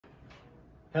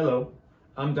Hello,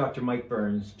 I'm Dr. Mike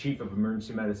Burns, Chief of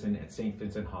Emergency Medicine at Saint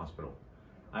Vincent Hospital.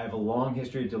 I have a long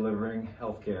history of delivering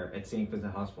healthcare at Saint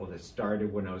Vincent Hospital that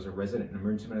started when I was a resident in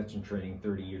emergency medicine training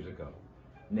 30 years ago.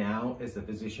 Now, as the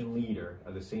physician leader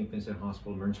of the Saint Vincent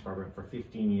Hospital Emergency Department for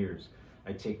 15 years,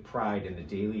 I take pride in the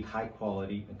daily high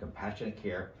quality and compassionate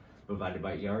care provided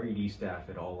by ED staff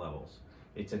at all levels.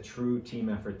 It's a true team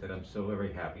effort that I'm so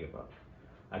very happy about.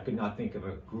 I could not think of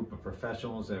a group of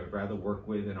professionals that I would rather work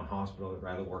with in a hospital I'd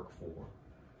rather work for.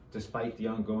 Despite the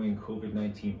ongoing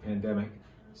COVID-19 pandemic,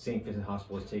 Saint Vincent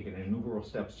Hospital has taken innumerable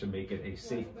steps to make it a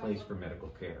safe place for medical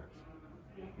care.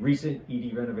 Recent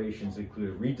ED renovations include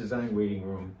a redesigned waiting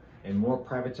room and more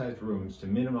privatized rooms to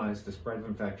minimize the spread of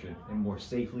infection and more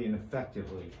safely and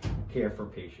effectively care for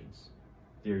patients.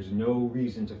 There's no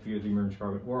reason to fear the emergency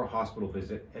department or a hospital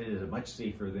visit. It is much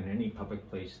safer than any public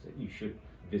place that you should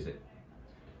visit.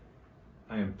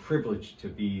 I am privileged to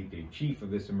be the chief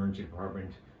of this emergency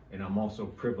department, and I'm also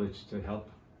privileged to help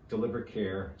deliver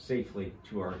care safely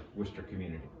to our Worcester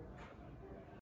community.